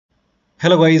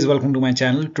Hello guys, welcome to my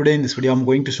channel. Today in this video I'm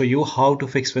going to show you how to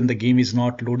fix when the game is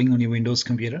not loading on your Windows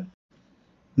computer.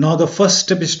 Now the first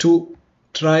step is to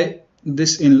try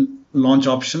this in launch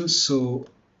options. So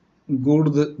go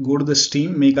to the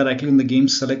Steam, make a right click on the game,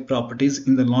 select properties.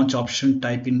 In the launch option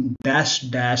type in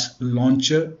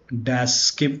 --launcher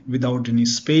 -skip without any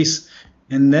space,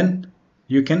 and then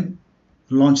you can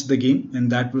launch the game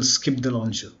and that will skip the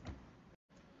launcher.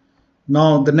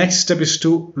 Now the next step is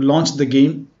to launch the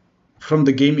game from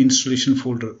the game installation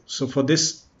folder. So for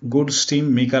this, go to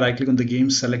Steam, make a right click on the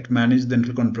game, select manage, then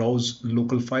click on browse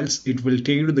local files. It will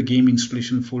take you to the game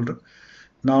installation folder.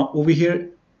 Now over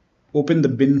here, open the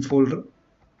bin folder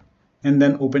and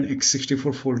then open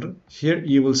x64 folder. Here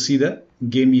you will see the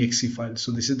game.exe file.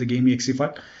 So this is the game.exe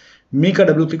file. Make a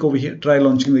double click over here, try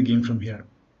launching the game from here.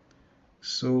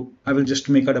 So I will just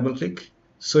make a double click.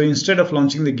 So instead of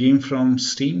launching the game from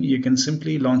Steam, you can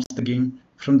simply launch the game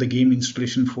from the game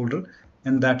installation folder,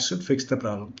 and that should fix the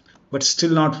problem. But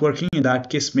still not working, in that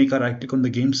case, make a right click on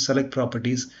the game, select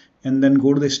properties, and then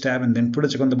go to this tab and then put a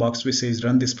check on the box which says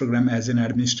run this program as an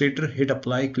administrator, hit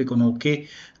apply, click on OK,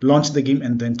 launch the game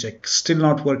and then check. Still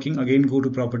not working, again go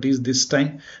to properties, this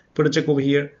time put a check over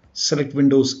here, select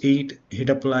Windows 8, hit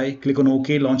apply, click on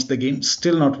OK, launch the game.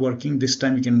 Still not working, this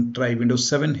time you can try Windows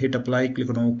 7, hit apply, click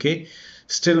on OK.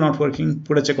 Still not working,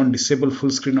 put a check on disable full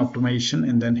screen optimization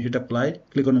and then hit apply,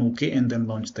 click on OK and then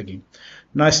launch the game.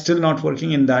 Now still not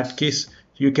working, in that case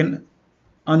you can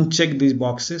uncheck these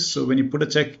boxes. So when you put a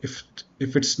check,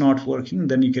 if it's not working,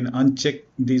 then you can uncheck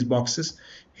these boxes,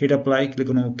 hit apply, click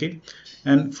on OK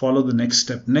and follow the next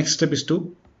step. Next step is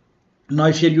to, now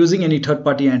if you're using any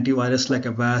third-party antivirus like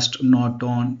Avast,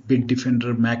 Norton,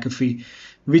 Bitdefender, McAfee,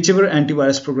 whichever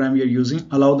antivirus program you're using,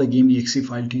 allow the game.exe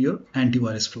file to your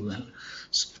antivirus program.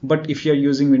 But if you're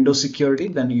using Windows security,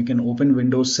 then you can open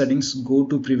Windows settings, go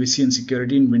to privacy and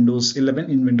security in Windows 11,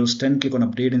 in Windows 10, click on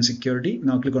update and security.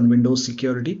 Now click on Windows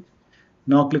security.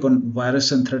 Now click on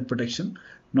virus and threat protection.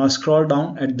 Now scroll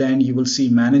down, at the end you will see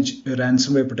manage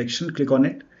ransomware protection, click on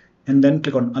it. And then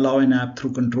click on allow an app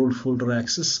through controlled folder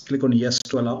access, click on yes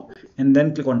to allow, and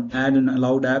then click on add an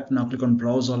allowed app. Now click on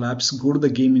browse all apps, go to the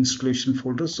game installation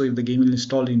folder. So if the game is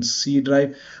installed in C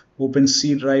drive, open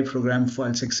C drive, program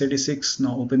files x86.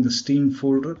 Now open the Steam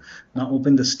folder, now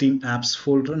open the Steam apps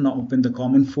folder, now open the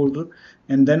common folder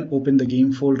and then open the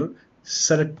game folder,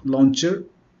 select launcher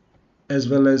as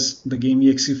well as the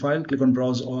game.exe file, click on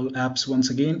browse all apps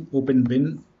once again, open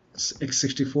bin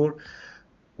x64,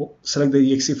 select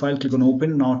the exe file, click on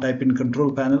open. Now type in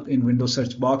control panel in Windows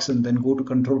search box and then go to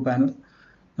control panel.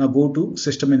 Now go to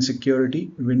system and security,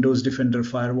 Windows Defender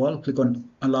firewall, click on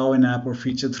allow an app or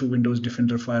feature through Windows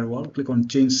Defender firewall, click on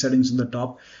change settings on the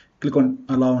top, click on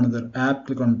allow another app,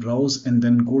 click on browse and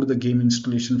then go to the game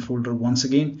installation folder once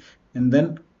again and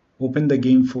then open the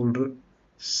game folder,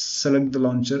 select the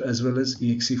launcher as well as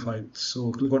exe file.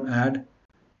 So click on add.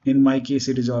 In my case,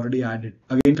 it is already added.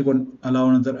 Again, click on allow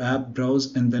another app,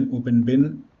 browse, and then open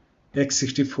bin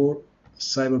x64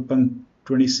 Cyberpunk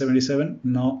 2077.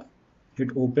 Now hit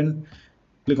open,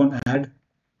 click on add.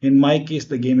 In my case,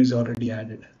 the game is already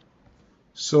added.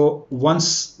 So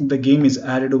once the game is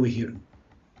added over here,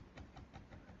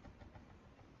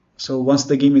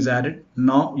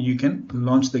 now you can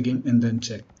launch the game and then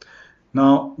check.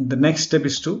 Now the next step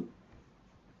is to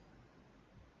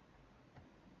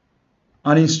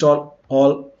uninstall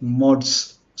all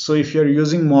mods. So if you're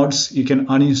using mods, you can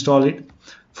uninstall it.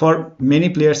 For many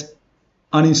players,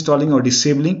 uninstalling or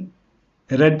disabling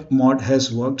RedMOD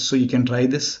has worked, so you can try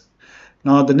this.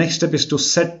 Now the next step is to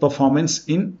set performance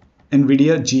in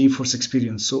Nvidia GeForce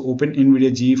Experience. So open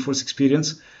Nvidia GeForce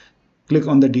Experience, click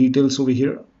on the details over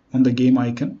here on the game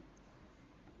icon.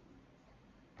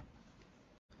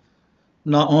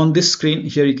 Now on this screen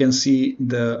here you can see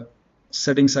the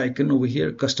settings icon over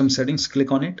here, custom settings,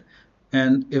 click on it,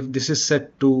 and if this is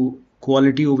set to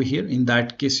quality over here, in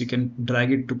that case you can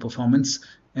drag it to performance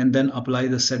and then apply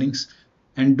the settings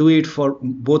and do it for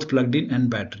both plugged in and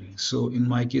battery. So in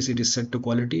my case it is set to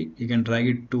quality, you can drag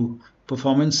it to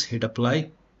performance, hit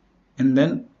apply and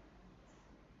then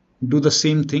do the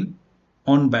same thing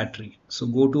on battery. So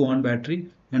go to on battery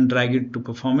and drag it to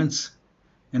performance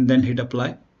and then hit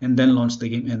apply and then launch the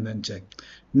game and then check.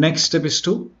 Next step is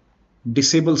to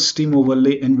disable Steam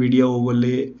overlay, Nvidia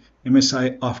overlay,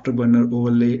 MSI Afterburner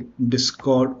overlay,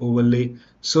 Discord overlay.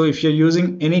 So if you're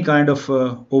using any kind of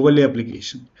overlay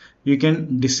application, you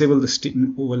can disable the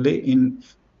Steam overlay. In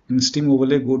Steam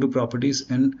overlay, go to properties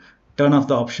and turn off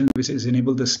the option which is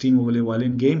enable the Steam overlay while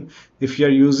in game. If you're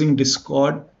using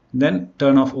Discord, then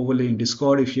turn off overlay in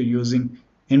Discord. If you're using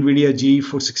Nvidia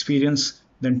GeForce Experience,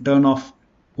 then turn off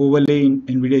overlay in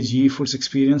Nvidia GeForce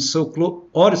experience. So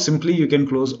or simply you can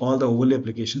close all the overlay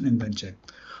application and then check.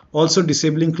 Also,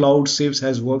 disabling cloud saves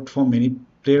has worked for many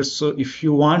players. So if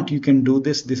you want, you can do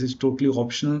this. This is totally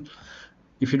optional.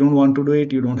 If you don't want to do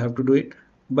it, you don't have to do it.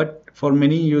 But for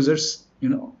many users,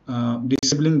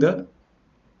 disabling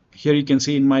here you can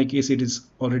see in my case it is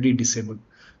already disabled.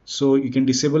 So you can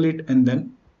disable it and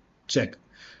then check.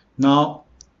 Now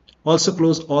also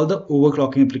close all the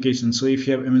overclocking applications. So if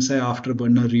you have MSI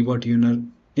Afterburner, Revert Tuner,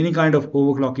 any kind of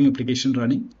overclocking application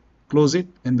running, close it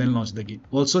and then launch the game.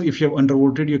 Also, if you have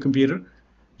undervolted your computer,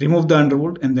 remove the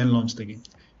undervolt and then launch the game.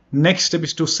 Next step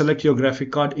is to select your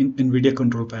graphic card in Nvidia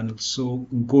Control Panel. So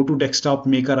go to desktop,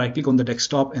 make a right click on the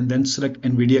desktop and then select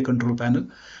Nvidia Control Panel.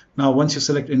 Now once you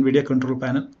select Nvidia Control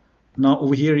Panel, now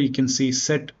over here you can see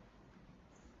set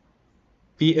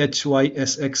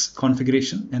PHYSX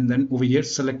configuration, and then over here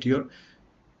select your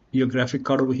graphic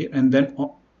card over here, and then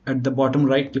at the bottom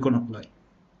right click on apply.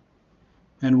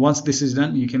 And once this is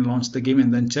done, you can launch the game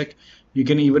and then check. You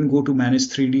can even go to manage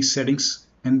 3D settings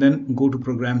and then go to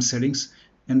program settings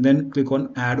and then click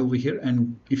on add over here.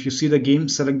 And if you see the game,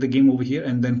 select the game over here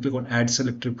and then click on add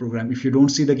selected program. If you don't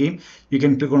see the game, you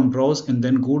can click on browse and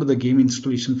then go to the game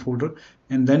installation folder,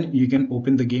 and then you can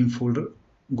open the game folder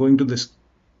going to this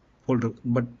folder.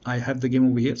 But I have the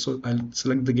game over here, so I'll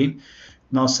select the game.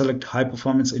 Now select high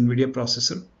performance Nvidia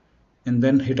processor and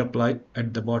then hit apply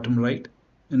at the bottom right,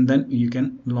 and then you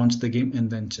can launch the game and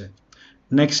then check.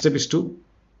 Next step is to,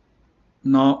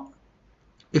 now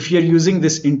if you're using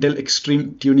this Intel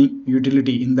Extreme Tuning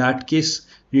utility, in that case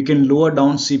you can lower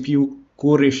down CPU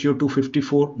core ratio to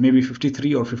 54, maybe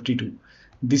 53 or 52.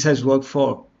 This has worked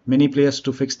for many players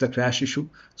to fix the crash issue,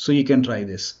 so you can try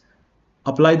this.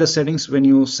 Apply the settings when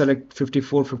you select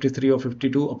 54, 53 or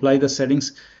 52, apply the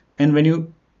settings, and when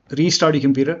you restart your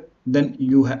computer, then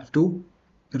you have to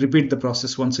repeat the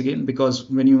process once again, because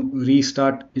when you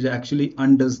restart it actually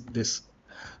undoes this.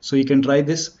 So you can try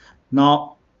this.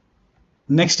 Now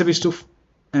next step is to,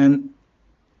 and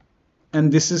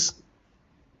this is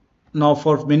now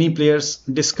for many players,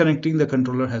 disconnecting the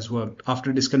controller has worked.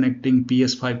 After disconnecting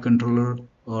PS5 controller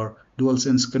or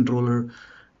DualSense controller,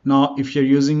 now if you're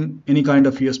using any kind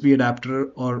of USB adapter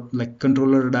or like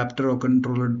controller adapter or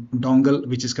controller dongle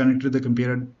which is connected to the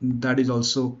computer, that is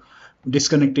also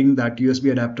disconnecting that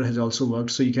USB adapter has also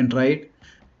worked. So you can try it.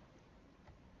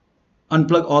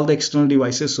 Unplug all the external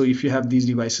devices. So if you have these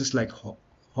devices like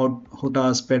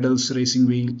HOTAS, pedals, racing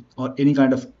wheel, or any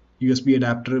kind of USB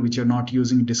adapter which you're not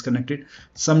using, disconnected.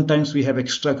 Sometimes we have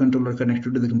extra controller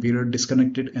connected to the computer,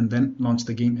 disconnected, and then launch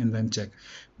the game and then check.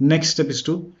 Next step is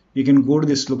to, you can go to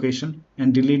this location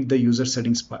and delete the user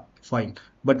settings file.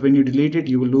 But when you delete it,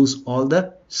 you will lose all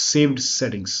the saved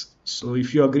settings. So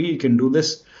if you agree, you can do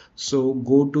this. So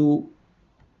go to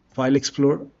File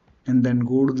Explorer and then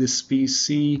go to this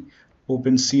PC,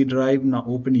 open C drive. Now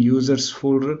open users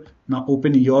folder. Now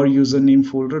open your username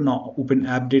folder. Now open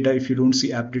app data. If you don't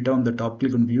see app data on the top,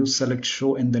 click on view, select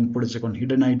show, and then put a check on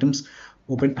hidden items.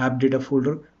 Open app data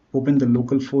folder, open the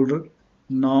local folder.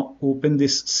 Now open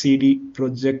this CD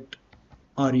project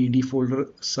RED folder,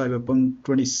 Cyberpunk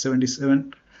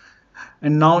 2077.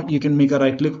 And now you can make a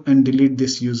right click and delete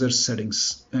this user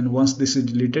settings. And once this is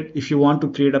deleted, if you want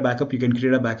to create a backup, you can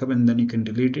create a backup and then you can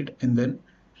delete it and then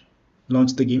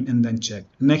launch the game and then check.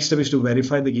 Next step is to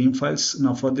verify the game files.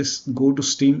 Now for this, go to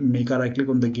Steam, make a right click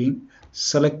on the game,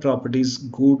 select properties,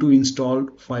 go to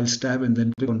installed files tab and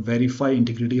then click on verify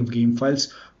integrity of game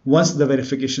files. Once the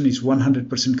verification is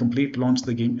 100% complete, launch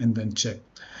the game and then check.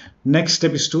 Next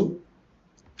step is to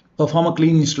perform a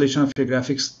clean installation of your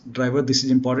graphics driver. This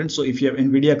is important. So if you have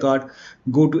Nvidia card,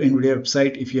 go to Nvidia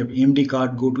website. If you have AMD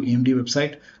card, go to AMD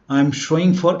website. I'm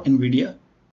showing for Nvidia.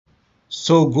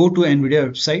 So go to Nvidia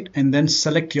website and then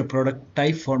select your product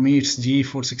type. For me, it's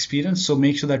GeForce Experience. So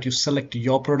make sure that you select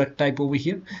your product type over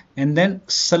here and then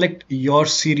select your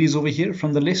series over here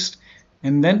from the list,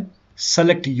 and then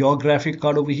select your graphic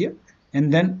card over here.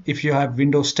 And then if you have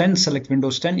Windows 10, select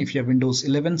Windows 10. If you have Windows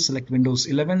 11, select Windows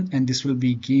 11, and this will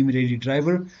be game ready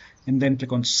driver. And then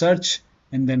click on search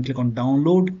and then click on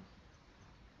download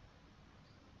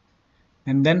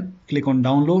and then click on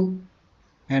download.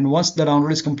 And once the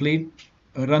download is complete,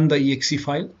 run the exe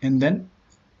file and then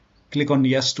click on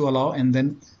yes to allow, and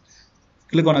then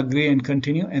click on agree and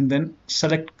continue, and then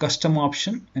select custom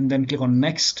option and then click on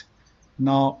next.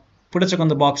 Now put a check on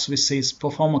the box which says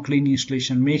perform a clean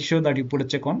installation. Make sure that you put a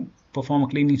check on perform a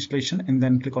clean installation and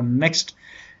then click on next.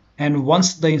 And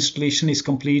once the installation is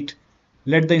complete,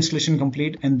 let the installation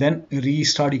complete and then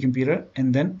restart your computer,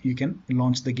 and then you can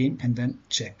launch the game and then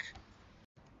check.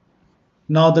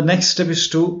 Now the next step is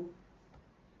to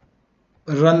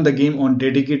run the game on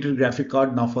dedicated graphic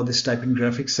card. Now for this, type in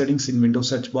graphics settings in Windows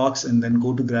search box and then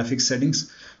go to graphics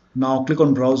settings. Now click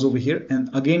on browse over here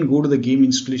and again go to the game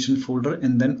installation folder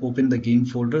and then open the game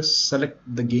folder. Select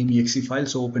the game exe file.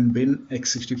 So open bin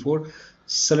x64,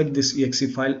 select this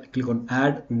exe file, click on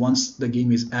add. Once the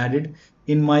game is added,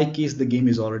 in my case the game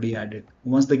is already added.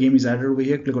 Once the game is added over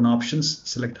here, click on options,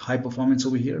 select high performance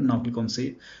over here. Now click on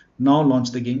save. Now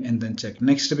launch the game and then check.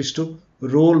 Next step is to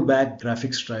roll back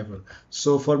graphics driver.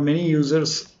 So for many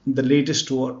users the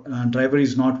latest driver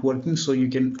is not working, so you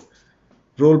can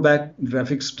roll back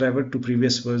graphics driver to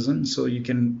previous version. So you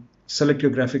can select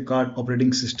your graphic card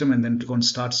operating system and then click on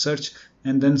start search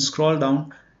and then scroll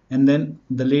down, and then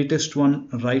the latest one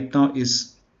right now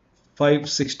is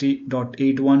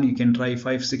 560.81. you can try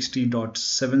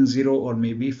 560.70 or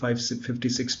maybe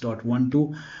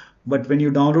 556.12. but when you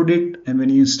download it and when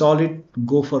you install it,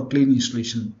 go for clean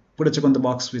installation. Put a check on the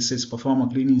box which says perform a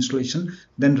clean installation,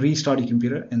 then restart your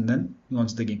computer and then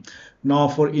launch the game. Now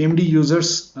for AMD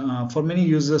users, for many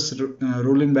users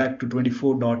rolling back to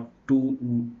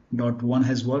 24.2.1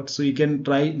 has worked. So you can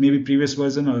try maybe previous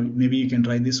version or maybe you can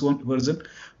try this one version.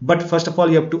 But first of all,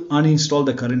 you have to uninstall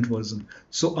the current version.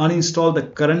 So uninstall the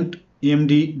current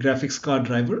AMD graphics card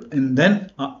driver and then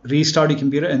restart your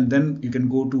computer, and then you can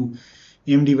go to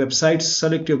AMD website,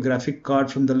 select your graphic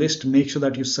card from the list. Make sure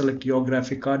that you select your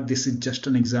graphic card. This is just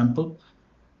an example.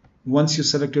 Once you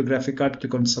select your graphic card,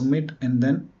 click on submit and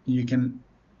then you can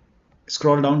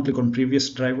scroll down, click on previous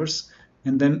drivers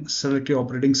and then select your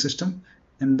operating system,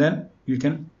 and then you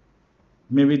can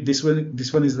maybe this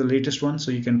one is the latest one,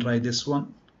 so you can try this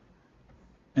one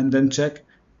and then check.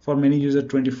 For many users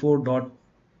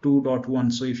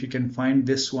 24.2.1, so if you can find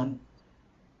this one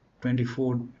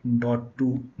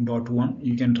 24.2.1,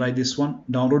 you can try this one,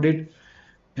 download it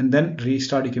and then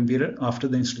restart your computer after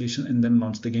the installation and then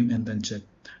launch the game and then check.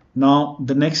 Now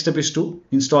the next step is to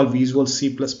install Visual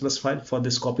C++ file. For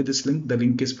this, copy this link. The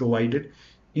link is provided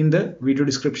in the video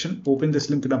description. Open this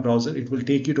link in a browser. It will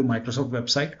take you to Microsoft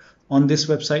website. On this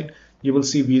website you will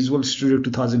see Visual Studio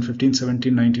 2015,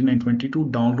 17, 19 and 22.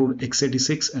 Download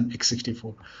x86 and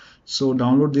x64. So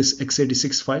download this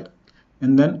x86 file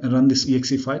and then run this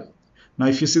exe file. Now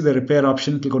if you see the repair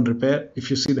option, click on repair. If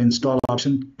you see the install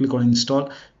option, click on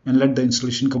install and let the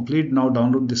installation complete. Now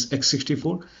download this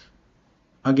x64.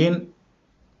 Again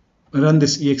run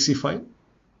this exe file.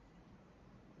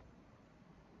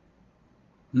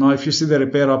 Now if you see the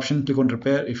repair option, click on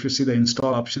repair. If you see the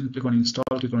install option, click on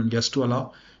install, click on yes to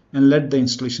allow and let the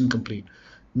installation complete.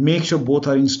 Make sure both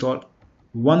are installed.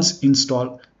 Once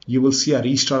installed, you will see a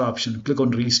restart option. Click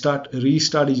on restart.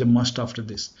 Restart is a must after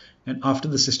this, and after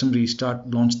the system restart,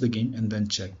 launch the game and then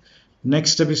check.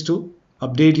 Next step is to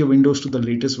update your Windows to the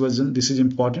latest version. This is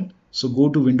important. So go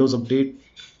to Windows Update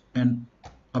and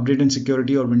Update and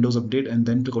Security or Windows Update and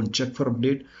then click on check for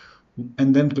update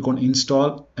and then click on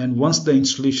install, and once the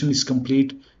installation is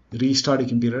complete, restart your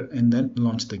computer and then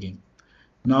launch the game.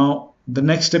 Now the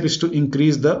next step is to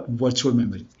increase the virtual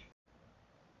memory.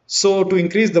 So to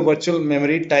increase the virtual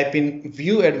memory, type in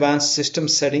View Advanced System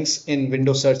Settings in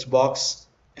Windows search box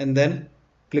and then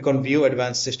click on View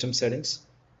Advanced System Settings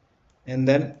and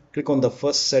then click on the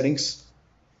first settings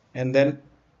and then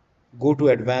go to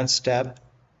Advanced tab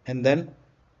and then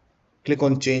click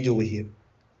on Change over here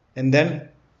and then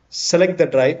select the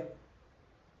drive.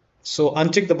 So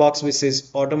uncheck the box which says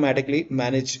automatically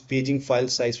manage paging file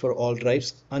size for all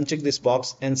drives. Uncheck this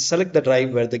box and select the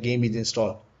drive where the game is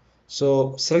installed.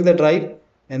 So select the drive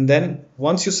and then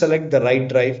once you select the right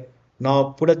drive, now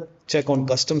put a check on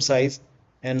custom size,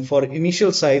 and for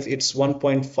initial size it's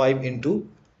 1.5 into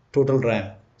total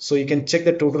RAM. So you can check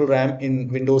the total RAM in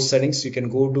Windows settings. You can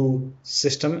go to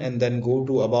system and then go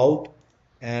to about,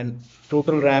 and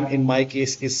total RAM in my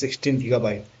case is 16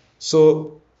 GB.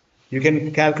 So you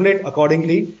can calculate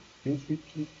accordingly.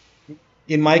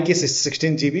 In my case it's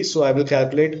 16 GB, so I will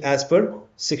calculate as per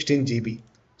 16 GB.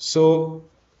 So,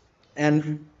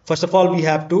 and first of all we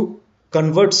have to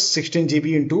convert 16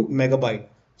 GB into megabyte.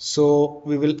 So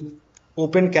we will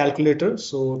open calculator.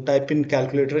 So type in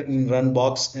calculator in run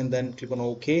box and then click on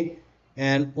OK,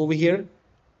 and over here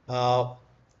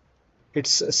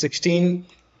it's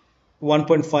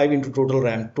 1.5 into total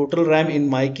RAM. Total RAM in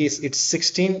my case it's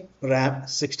 16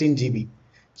 GB.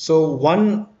 So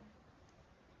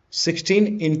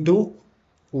 116 into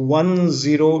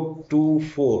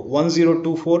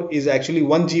 1024 is actually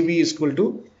 1 GB is equal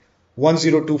to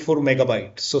 1024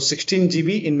 megabyte. So 16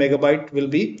 GB in megabyte will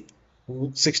be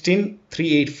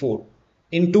 16384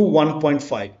 into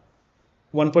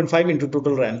 1.5 into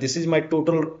total RAM. This is my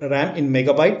total RAM in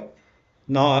megabyte.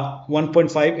 Now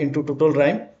 1.5 into total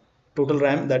RAM,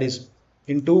 that is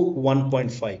into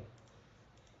 1.5.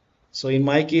 So in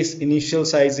my case, initial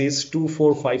size is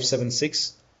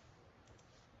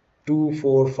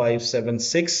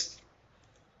 24576,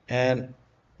 and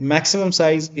maximum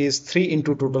size is 3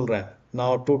 into total RAM.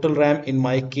 Now total RAM in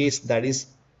my case, that is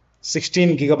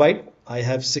 16 gigabyte. I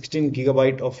have 16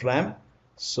 gigabyte of RAM.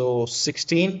 So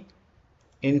 16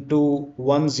 into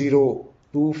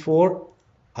 1024.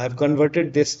 I have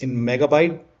converted this in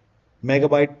megabyte.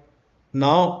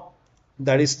 Now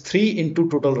that is 3 into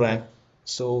total RAM.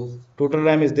 So total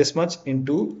RAM is this much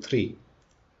into 3.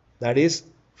 That is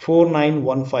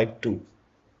 49152.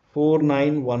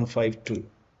 49152.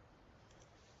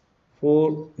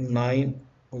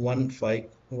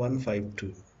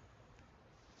 4915152.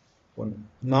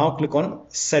 Now click on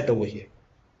set over here.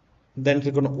 Then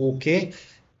click on OK.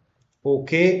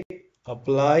 OK.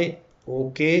 Apply.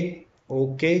 OK.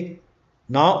 OK.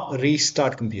 Now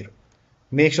restart computer.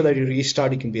 Make sure that you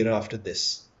restart your computer after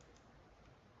this.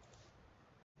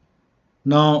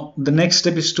 Now the next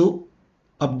step is to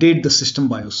update the system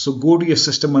BIOS. So go to your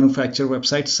system manufacturer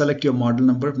website, select your model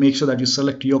number, make sure that you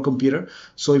select your computer.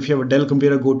 So if you have a Dell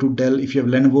computer, go to Dell. If you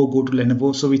have Lenovo, go to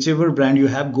Lenovo. So whichever brand you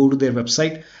have, go to their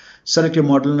website, select your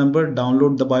model number,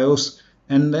 download the BIOS,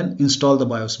 and then install the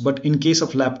BIOS. But in case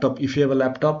of laptop, if you have a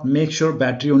laptop, make sure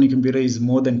battery on your computer is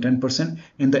more than 10%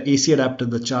 and the AC adapter,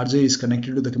 the charger, is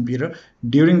connected to the computer.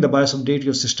 During the BIOS update,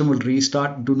 your system will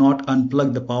restart. Do not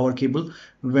unplug the power cable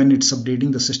when it's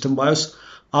updating the system BIOS.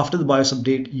 After the BIOS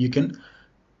update, you can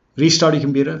restart your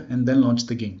computer and then launch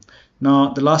the game. Now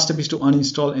the last step is to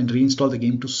uninstall and reinstall the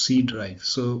game to C drive.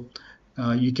 So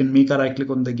you can make a right click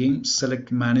on the game,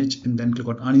 select manage, and then click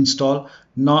on uninstall.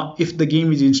 Now if the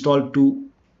game is installed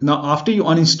after you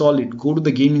uninstall it, go to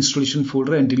the game installation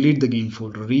folder and delete the game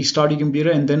folder, restart your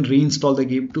computer, and then reinstall the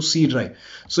game to C drive.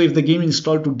 So if the game is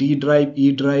installed to D drive,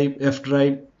 E drive, F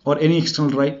drive, or any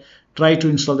external drive, try to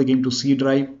install the game to C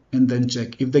drive and then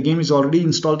check. If the game is already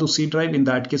installed to C drive, in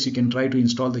that case you can try to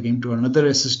install the game to another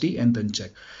SSD and then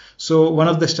check. So one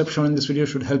of the steps shown in this video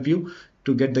should help you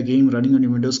to get the game running on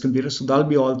your Windows computer. So that'll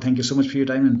be all. Thank you so much for your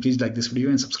time, and please like this video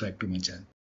and subscribe to my channel.